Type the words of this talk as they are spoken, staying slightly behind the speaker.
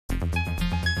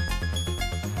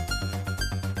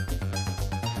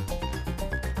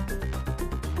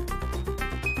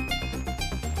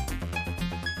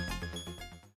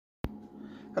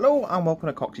Hello and welcome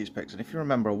to Coxie's Picks, and if you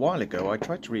remember a while ago I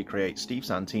tried to recreate Steve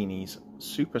Santini's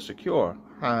super secure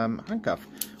handcuff,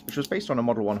 which was based on a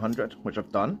Model 100, which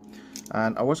I've done,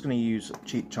 and I was going to use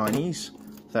cheap Chinese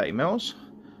 30mm,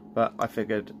 but I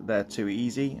figured they're too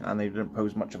easy and they didn't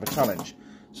pose much of a challenge.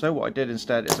 So what I did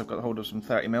instead is I've got hold of some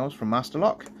 30mm from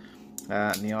Masterlock,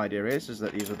 and the idea is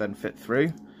that these will then fit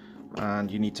through, and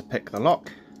you need to pick the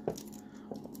lock.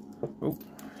 Ooh,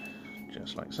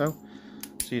 just like so.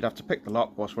 So you'd have to pick the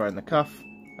lock whilst wearing the cuff,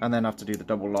 and then have to do the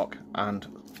double lock and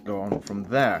go on from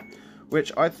there,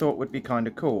 which I thought would be kind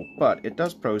of cool. But it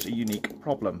does pose a unique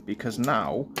problem, because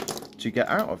now to get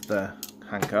out of the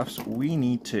handcuffs we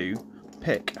need to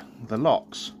pick the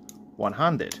locks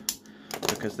one-handed,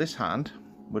 because this hand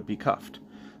would be cuffed.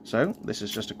 So this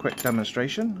is just a quick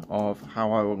demonstration of how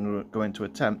I'm going to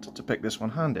attempt to pick this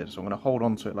one-handed. So I'm going to hold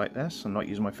on to it like this and not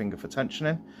use my finger for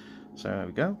tensioning. So there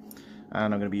we go.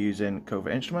 And I'm going to be using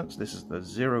Covert Instruments. This is the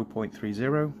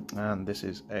 0.30, and this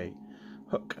is a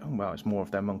hook. Well, it's more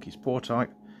of their monkey's paw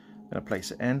type. I'm going to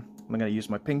place it in. I'm going to use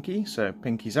my pinky, so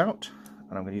pinky's out,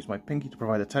 and I'm going to use my pinky to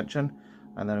provide the tension,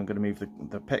 and then I'm going to move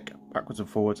the pick backwards and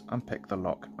forwards and pick the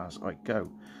lock as I go.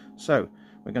 So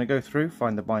we're going to go through,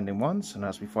 find the binding ones, and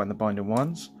as we find the binding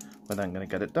ones, we're then going to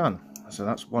get it done. So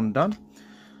that's one done.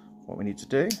 What we need to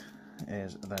do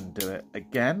is then do it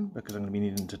again, because I'm going to be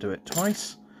needing to do it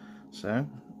twice. So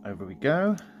over we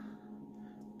go,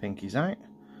 pinky's out,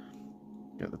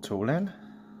 get the tool in,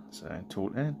 so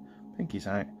tool in, pinky's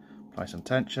out, apply some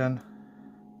tension,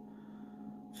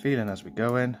 feeling as we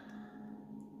go in,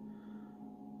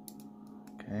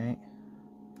 okay.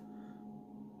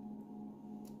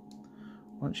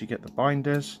 Once you get the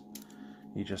binders,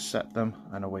 you just set them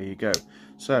and away you go.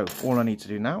 So all I need to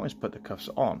do now is put the cuffs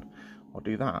on. I'll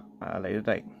do that at a later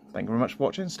date. Thank you very much for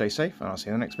watching, stay safe, and I'll see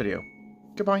you in the next video.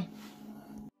 Goodbye.